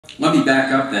let me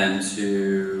back up then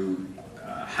to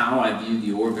how I viewed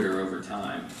the orbiter over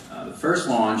time. The first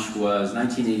launch was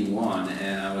 1981,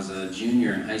 and I was a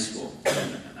junior in high school.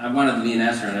 And I wanted to be an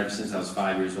astronaut ever since I was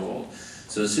 5 years old.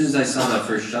 So as soon as I saw that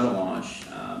first shuttle launch,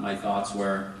 my thoughts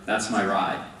were, that's my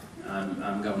ride.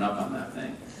 I'm going up on that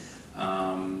thing.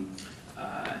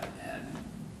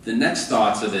 The next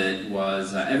thoughts of it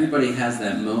was, everybody has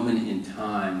that moment in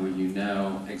time where you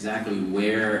know exactly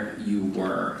where you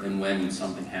were and when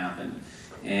something happened.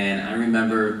 And I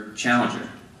remember Challenger,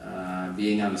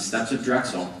 being on the steps of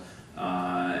Drexel,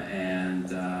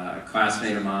 and a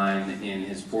classmate of mine in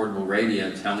his portable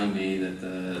radio telling me that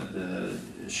the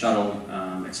shuttle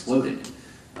exploded.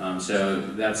 So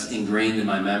that's ingrained in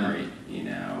my memory, you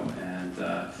know, and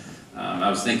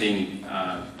I was thinking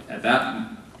at that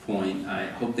point, I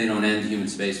hope they don't end human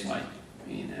spaceflight,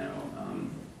 you know.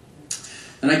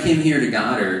 Then I came here to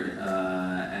Goddard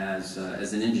as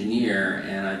an engineer,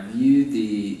 and I viewed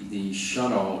the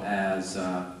shuttle as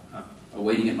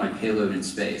waiting at my payload in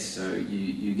space. So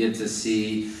you get to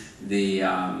see the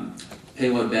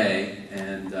payload bay,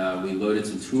 and we loaded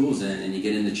some tools in, and you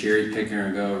get in the cherry picker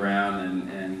and go around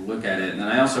and look at it. And then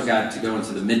I also got to go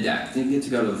into the mid-deck. Didn't get to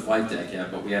go to the flight deck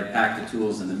yet, but we had to pack the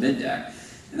tools in the mid-deck.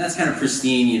 And that's kind of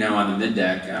pristine, you know, on the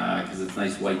mid-deck, because it's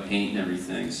nice white paint and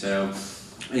everything. So,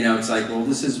 you know, it's like, well,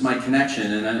 this is my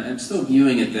connection, and I'm still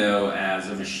viewing it, though, as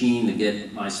a machine to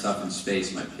get my stuff in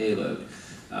space, my payload,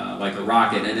 like a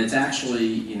rocket. And it's actually,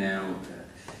 you know,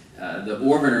 the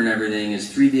orbiter and everything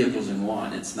is 3 vehicles in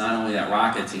one. It's not only that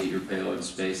rocket to get your payload in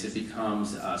space, it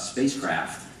becomes a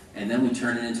spacecraft, and then we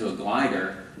turn it into a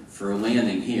glider for a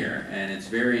landing here. And it's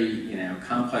very, you know,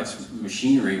 complex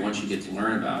machinery once you get to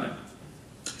learn about it.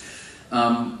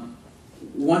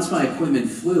 Once my equipment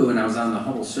flew and I was on the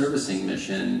Hubble servicing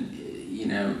mission, you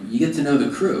know, you get to know the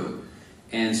crew.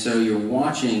 And so you're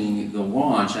watching the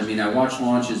launch. I mean, I watched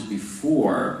launches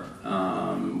before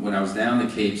when I was down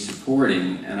the Cape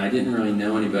supporting, and I didn't really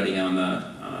know anybody on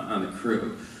the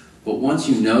crew. But once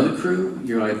you know the crew,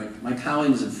 you're like, my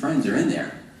colleagues and friends are in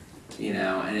there, you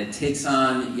know, and it takes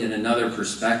on yet another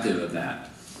perspective of that.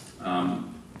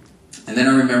 And then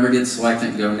I remember getting selected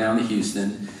and going down to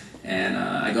Houston. And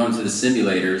I go into the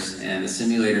simulators, and the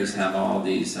simulators have all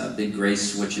these big gray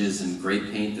switches and gray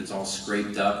paint that's all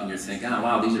scraped up, and you're thinking, oh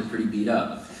wow, these are pretty beat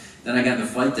up. Then I got in the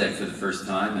flight deck for the first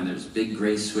time, and there's big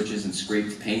gray switches and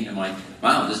scraped paint. I'm like,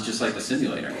 wow, this is just like the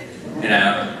simulator, you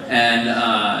know?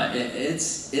 And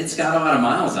it's got a lot of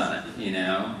miles on it, you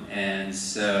know? And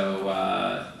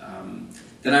so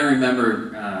then I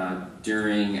remember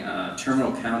during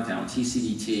Terminal Countdown,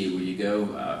 TCDT, where you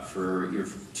go for your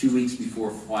 2 weeks before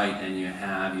flight and you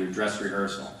have your dress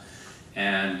rehearsal.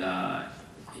 And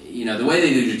you know, the way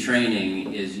they do the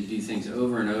training is you do things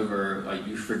over and over, like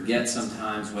you forget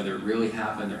sometimes whether it really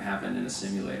happened or happened in a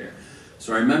simulator.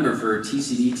 So I remember for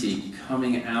TCDT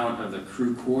coming out of the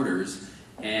crew quarters,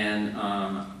 and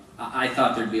I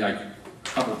thought there'd be like a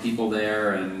couple people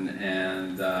there, and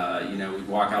you know, we'd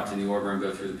walk out to the orbiter and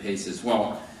go through the paces.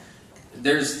 Well,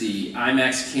 there's the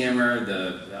IMAX camera,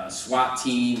 the SWAT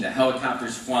team, the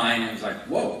helicopters flying. I was like,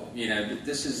 whoa, you know,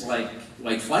 this is like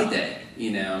flight day,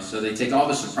 you know. So they take all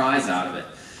the surprise out of it.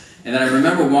 And then I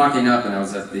remember walking up, and I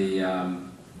was at the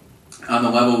on the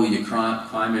level where you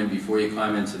climb in before you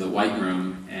climb into the white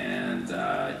room, and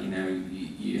you know,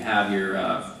 you have your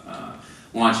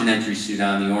launch and entry suit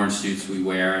on, the orange suits we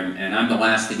wear, and I'm the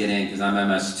last to get in because I'm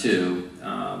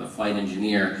MS2, the flight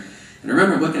engineer. And I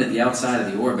remember looking at the outside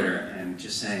of the orbiter and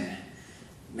just saying,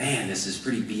 man, this is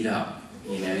pretty beat up.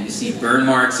 You know, you see burn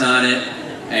marks on it,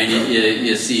 and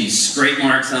you see scrape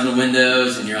marks on the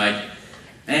windows, and you're like,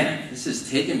 man, this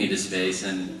is taking me to space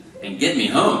and getting me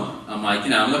home. I'm like, you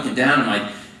know, I'm looking down, I'm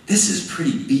like, this is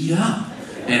pretty beat up.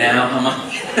 You know, I'm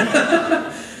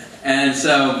like, and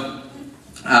so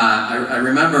I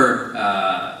remember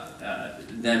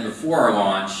then before our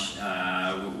launch,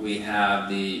 we have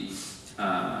the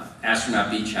astronaut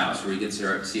beach house where we get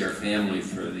to see our family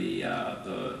for the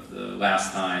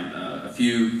last time. A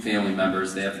few family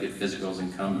members, they have to get physicals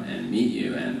and come and meet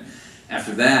you. And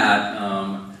after that,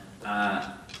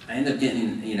 I ended up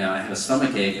getting, you know, I had a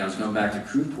stomach ache. I was going back to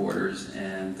crew quarters,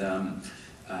 and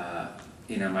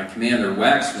you know, my commander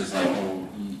Wex was like, well,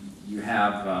 you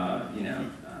have, you know,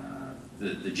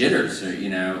 the jitters, or, you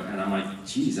know, and I'm like,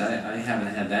 geez, I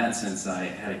haven't had that since I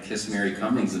had a Kiss Mary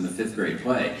Cummings in the 5th grade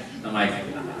play. I'm like,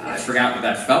 I forgot what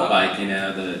that felt like, you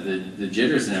know, the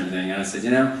jitters and everything. And I said,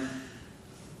 you know,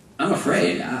 I'm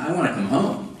afraid. I want to come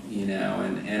home, you know,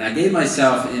 and I gave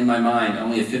myself, in my mind,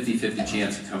 only a 50-50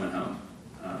 chance of coming home.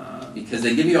 Because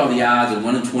they give you all the odds of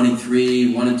 1 in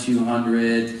 23, 1 in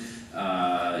 200,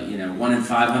 you know, 1 in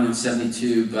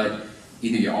 572, but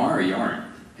either you are or you aren't.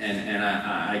 And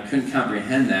I couldn't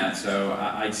comprehend that, so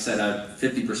I set up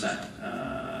 50%.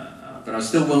 But I was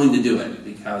still willing to do it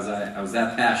because I was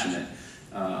that passionate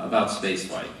about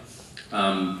spaceflight.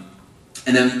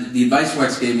 And then the advice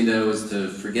Rex gave me, though, was to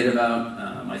forget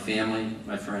about my family,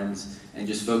 my friends, and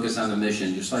just focus on the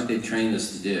mission, just like they trained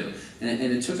us to do. And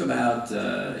it took about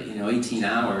 18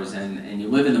 hours, and you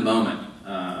live in the moment.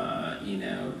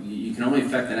 You can only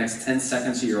affect the next 10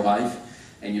 seconds of your life,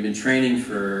 and you've been training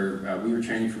for, we were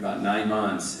training for about 9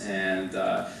 months, and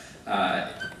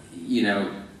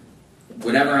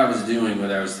whatever I was doing,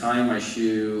 whether I was tying my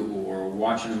shoe or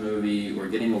watching a movie or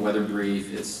getting a weather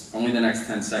brief, it's only the next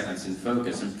 10 seconds in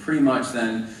focus. And pretty much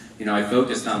then, I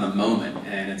focused on the moment,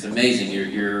 and it's amazing.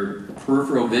 Your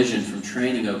peripheral vision from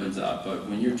training opens up, but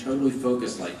when you're totally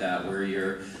focused like that, where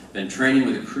you've been training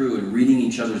with a crew and reading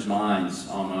each other's minds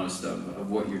almost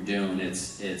of what you're doing,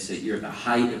 you're at the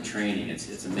height of training.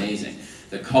 It's amazing.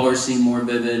 The colors seem more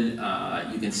vivid.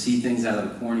 You can see things out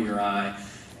of the corner of your eye,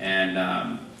 and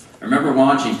I remember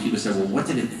launching, people said, well, what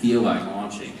did it feel like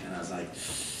launching? And I was like,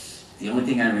 the only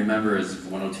thing I remember is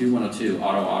 102, 102,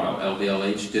 auto,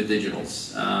 LVLH, good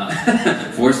digitals.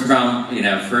 First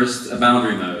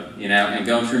boundary mode, and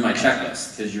going through my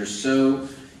checklist, because you're so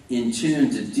in tune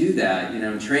to do that.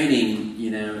 In training,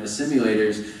 in the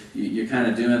simulators, you're kind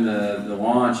of doing the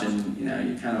launch, and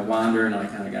you kind of wander, and I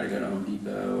kind of got to go to Home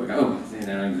Depot.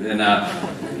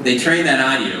 And they train that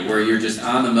on you, where you're just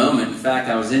on the moment. In fact,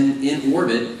 I was in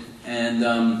orbit, and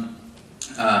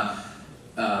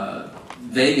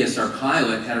Vegas, our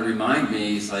pilot, had to remind me.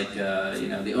 He's like,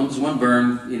 the OMS 1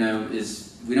 burn,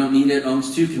 we don't need it.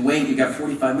 OMS 2 can wait. We got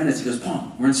 45 minutes. He goes,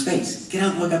 Paul, we're in space. Get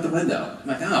out and look out the window. I'm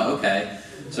like, oh, okay.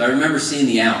 So I remember seeing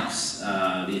the Alps,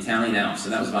 the Italian Alps. So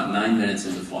that was about 9 minutes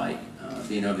into flight,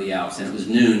 being over the Alps, and it was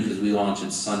noon because we launched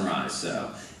at sunrise.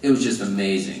 So it was just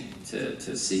amazing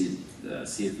to see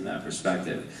it from that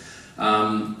perspective.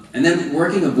 And then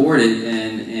working aboard it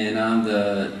and on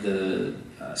the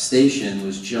station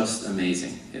was just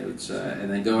amazing. And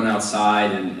then going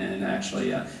outside and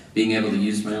actually being able to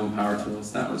use my own power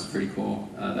tools, that was pretty cool.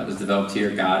 That was developed here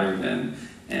at Goddard,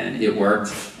 and it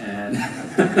worked, and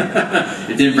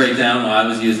it didn't break down while I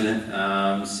was using it.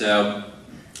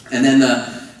 And then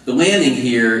the landing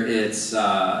here, it's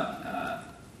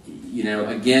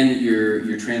again,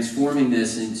 you're transforming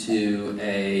this into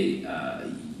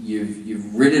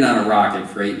you've ridden on a rocket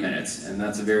for 8 minutes, and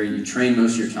you train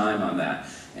most of your time on that,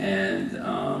 and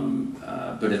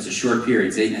but it's a short period,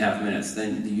 it's 8.5 minutes.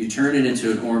 Then you turn it into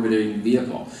an orbiting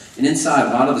vehicle, and inside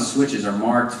a lot of the switches are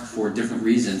marked for different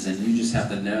reasons, and you just have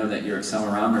to know that your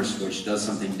accelerometer switch does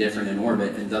something different in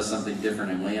orbit and does something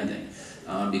different in landing,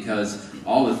 because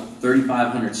all the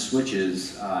 3,500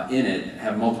 switches in it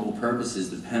have multiple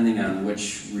purposes depending on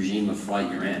which regime of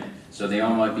flight you're in, so they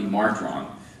all might be marked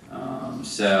wrong.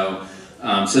 So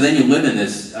then you live in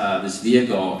this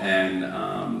vehicle, and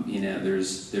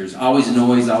there's always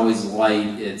noise, always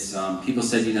light. It's people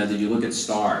said, did you look at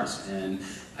stars? And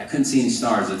I couldn't see any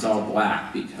stars. It's all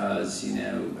black because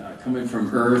coming from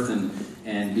Earth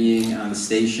and being on the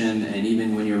station, and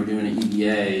even when you were doing an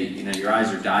EVA, your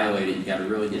eyes are dilated. You got to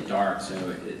really get dark. So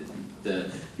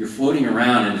you're floating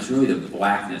around, and it's really the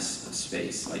blackness of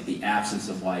space, like the absence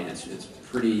of light. It's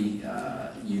pretty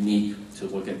unique to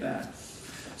look at that.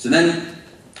 So then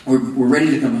we're ready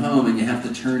to come home, and you have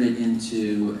to turn it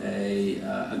into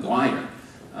a glider.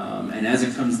 And as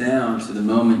it comes down to the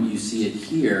moment you see it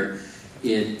here,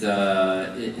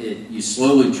 you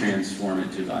slowly transform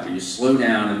it to a glider. You slow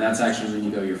down, and that's actually when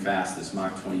you go your fastest,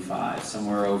 Mach 25,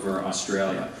 somewhere over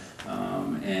Australia.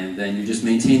 And then you're just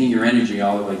maintaining your energy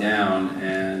all the way down,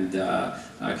 and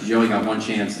because you only got one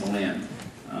chance to land.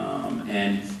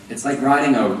 And it's like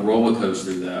riding a roller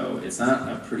coaster, though. It's not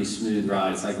a pretty smooth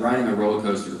ride. It's like riding a roller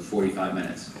coaster for 45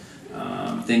 minutes.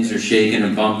 Things are shaking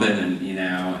and bumping, and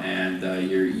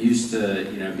you're used to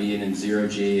being in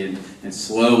 0G, and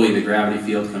slowly the gravity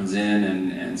field comes in,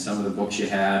 and some of the books you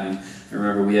had. And I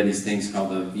remember we had these things called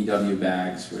the VW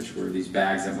bags, which were these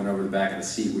bags that went over the back of the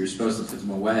seat. We were supposed to put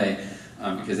them away.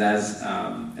 Because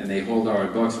and they hold our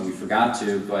books, and we forgot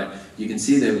to, but you can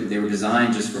see that they were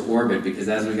designed just for orbit, because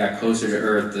as we got closer to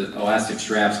Earth, the elastic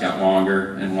straps got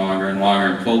longer and longer and longer,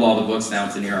 and pulled all the books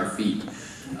down to near our feet.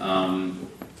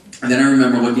 And then I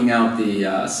remember looking out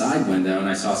the side window, and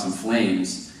I saw some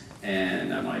flames,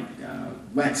 and I'm like,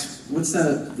 Wex, what's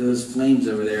those flames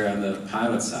over there on the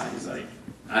pilot side? He's like,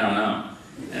 I don't know.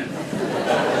 And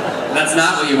that's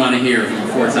not what you want to hear from a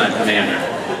 4-time commander.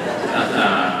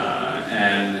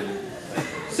 And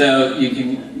So you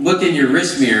can look in your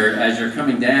wrist mirror as you're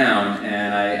coming down,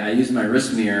 and I use my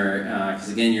wrist mirror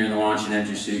because again, you're in the launch and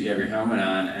entry suit, you have your helmet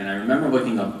on, and I remember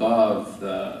looking above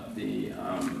the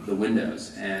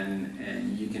windows,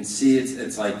 and you can see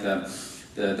it's like the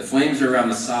flames are around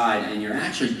the side, and you're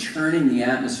actually turning the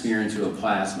atmosphere into a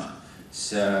plasma.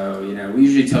 So, you know, we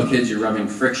usually tell kids you're rubbing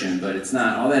friction, but it's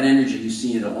not. All that energy you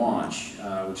see at a launch,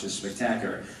 which is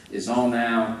spectacular, is all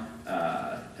now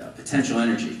potential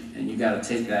energy, and you've got to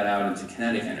take that out into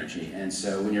kinetic energy. And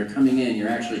so when you're coming in, you're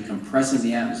actually compressing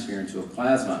the atmosphere into a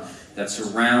plasma that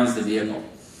surrounds the vehicle.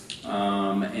 You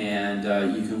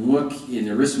can look in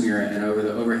the wrist mirror and over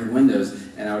the overhead windows,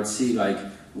 and I would see like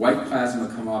white plasma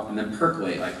come up and then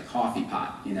percolate like a coffee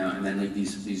pot, you know, and then like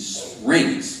these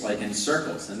rings like in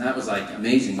circles, and that was like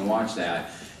amazing to watch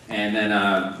that. And then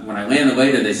when I landed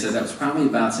later, they said that was probably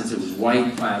about, since it was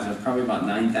white plasma, probably about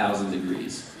 9,000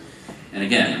 degrees. And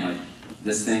again, like,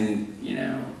 this thing, you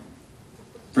know,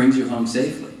 brings you home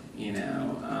safely, you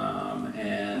know.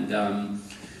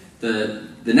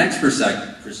 The next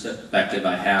perspective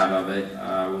I have of it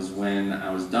was when I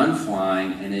was done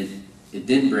flying, and it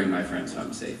didn't bring my friends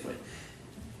home safely.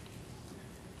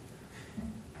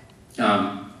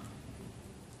 And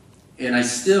I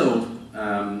still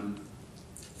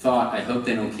thought, I hope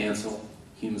they don't cancel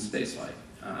human spaceflight.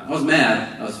 I was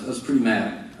mad. I was pretty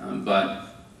mad. But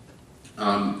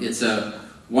it's a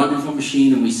wonderful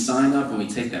machine, and we sign up and we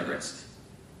take that risk.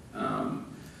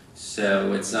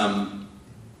 So it's,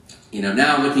 you know,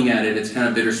 now looking at it, it's kind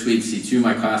of bittersweet to see two of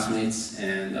my classmates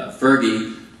and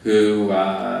Fergie, who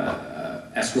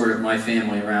escorted my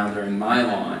family around during my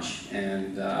launch,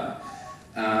 and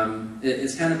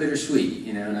it's kind of bittersweet,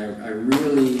 you know, and I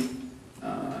really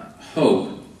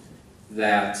hope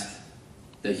that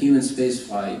the human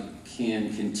spaceflight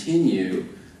can continue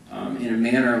in a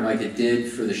manner like it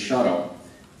did for the shuttle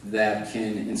that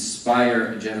can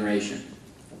inspire a generation.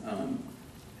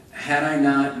 Had I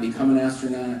not become an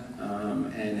astronaut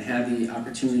and had the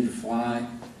opportunity to fly,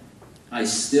 I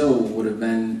still would have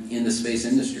been in the space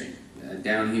industry.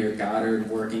 Down here at Goddard,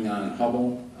 working on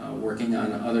Hubble, working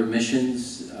on other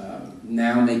missions,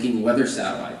 now making weather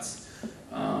satellites.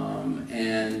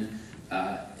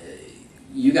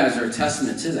 You guys are a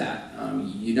testament to that.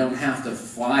 You don't have to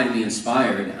fly to be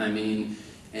inspired. I mean,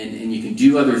 and you can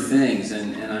do other things,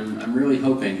 and I'm really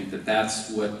hoping that that's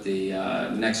what the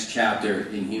next chapter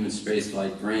in human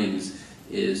spaceflight brings,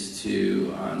 is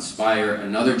to inspire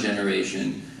another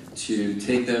generation to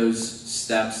take those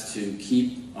steps to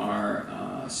keep our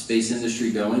space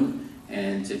industry going,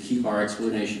 and to keep our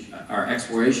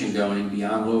exploration going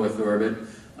beyond low Earth orbit,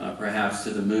 perhaps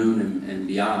to the moon and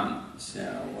beyond. So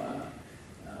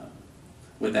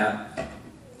with that,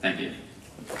 thank you.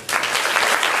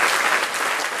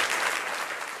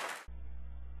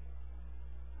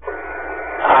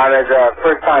 As a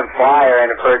first-time flyer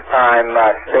and a first-time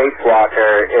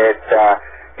spacewalker,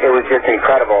 it was just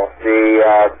incredible.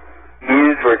 The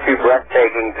views were too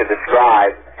breathtaking to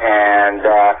describe, and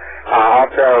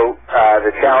also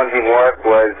the challenging work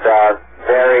was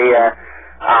very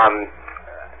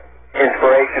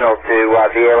inspirational to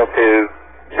be able to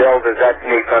build a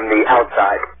destiny from the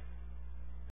outside.